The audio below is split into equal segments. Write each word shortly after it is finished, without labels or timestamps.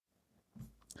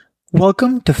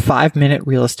Welcome to 5-Minute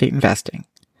Real Estate Investing.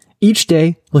 Each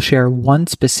day, we'll share one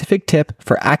specific tip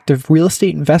for active real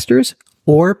estate investors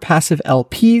or passive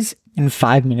LPs in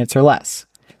 5 minutes or less.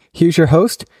 Here's your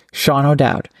host, Sean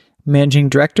O'Dowd, Managing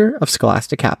Director of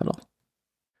Scholastic Capital.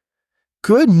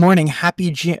 Good morning.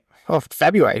 Happy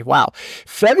February. Wow.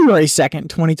 February 2nd,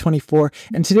 2024.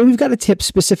 And today we've got a tip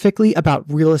specifically about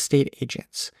real estate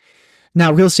agents.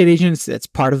 Now, real estate agents, it's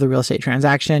part of the real estate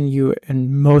transaction. You,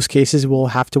 in most cases, will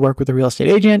have to work with a real estate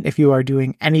agent if you are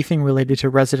doing anything related to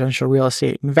residential real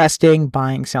estate investing,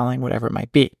 buying, selling, whatever it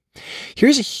might be.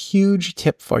 Here's a huge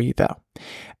tip for you, though.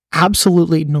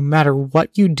 Absolutely, no matter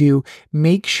what you do,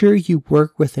 make sure you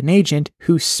work with an agent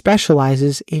who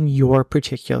specializes in your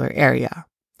particular area.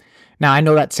 Now, I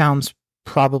know that sounds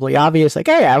probably obvious, like,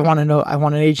 hey, I want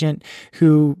an agent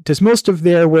who does most of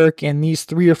their work in these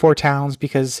 3 or 4 towns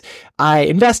because I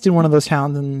invest in one of those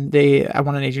towns and I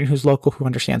want an agent who's local who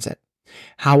understands it.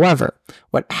 However,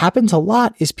 what happens a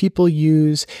lot is people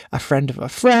use a friend of a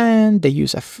friend, they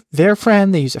use their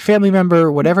friend, they use a family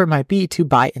member, whatever it might be, to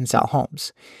buy and sell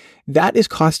homes. That is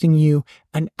costing you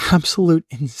an absolute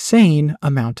insane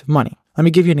amount of money. Let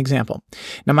me give you an example.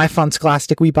 Now, my fund,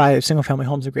 Scholastic, we buy single-family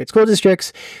homes in great school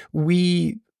districts.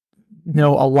 We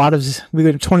know we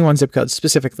go to 21 zip codes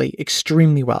specifically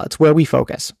extremely well. It's where we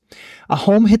focus. A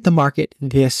home hit the market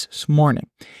this morning.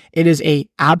 It is a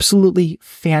absolutely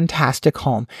fantastic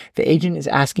home. The agent is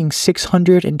asking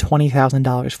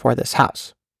 $620,000 for this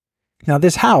house. Now,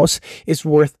 this house is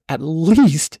worth at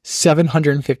least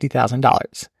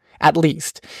 $750,000. At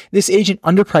least. This agent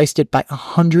underpriced it by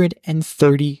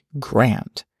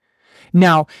 $130,000.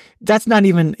 Now, that's not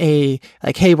even hey,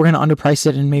 we're going to underprice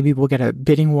it and maybe we'll get a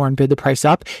bidding war and bid the price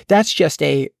up. That's just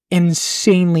a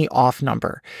insanely off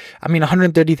number. I mean,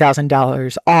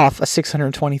 $130,000 off a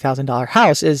 $620,000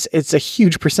 house it's a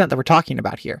huge percent that we're talking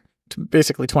about here.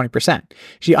 Basically 20%.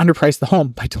 She underpriced the home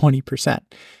by 20%.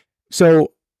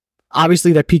 So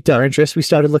obviously, that piqued our interest. We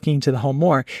started looking into the home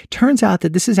more. Turns out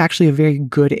that this is actually a very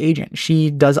good agent. She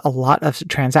does a lot of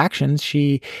transactions.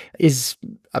 She is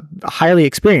highly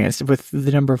experienced with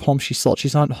the number of homes she sold.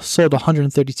 She's sold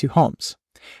 132 homes.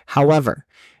 However,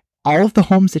 all of the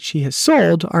homes that she has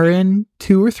sold are in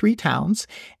 2 or 3 towns,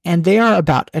 and they are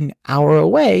about an hour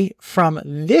away from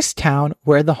this town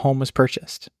where the home was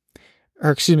purchased.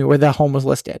 Where the home was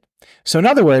listed. So in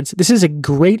other words, this is a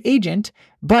great agent,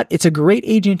 but it's a great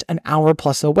agent an hour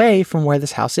plus away from where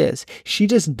this house is. She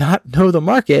does not know the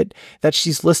market that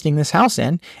she's listing this house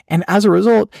in, and as a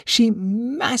result, she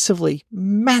massively,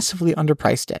 massively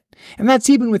underpriced it. And that's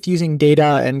even with using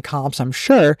data and comps, I'm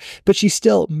sure, but she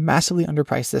still massively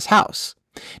underpriced this house.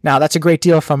 Now, that's a great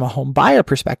deal from a home buyer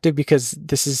perspective because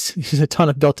there's a ton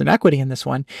of built-in equity in this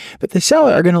one, but the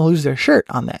seller are going to lose their shirt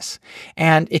on this.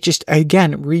 And it just,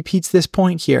 again, repeats this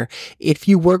point here. If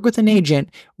you work with an agent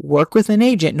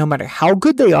no matter how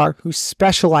good they are, who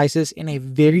specializes in a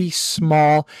very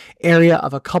small area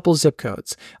of a couple zip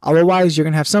codes. Otherwise, you're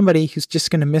going to have somebody who's just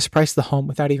going to misprice the home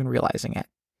without even realizing it.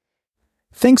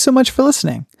 Thanks so much for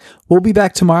listening. We'll be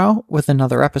back tomorrow with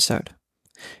another episode.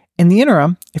 In the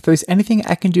interim, if there's anything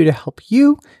I can do to help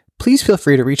you, please feel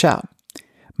free to reach out.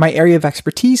 My area of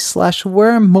expertise /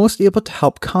 where I'm most able to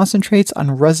help concentrates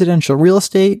on residential real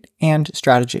estate and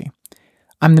strategy.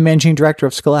 I'm the Managing Director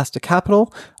of Scholastic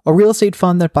Capital, a real estate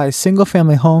fund that buys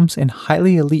single-family homes in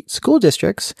highly elite school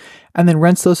districts and then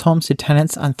rents those homes to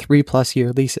tenants on 3+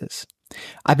 year leases.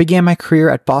 I began my career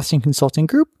at Boston Consulting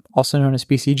Group, also known as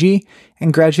BCG,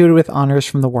 and graduated with honors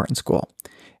from the Wharton School.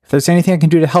 If there's anything I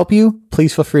can do to help you,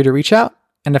 please feel free to reach out.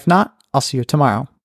 And if not, I'll see you tomorrow.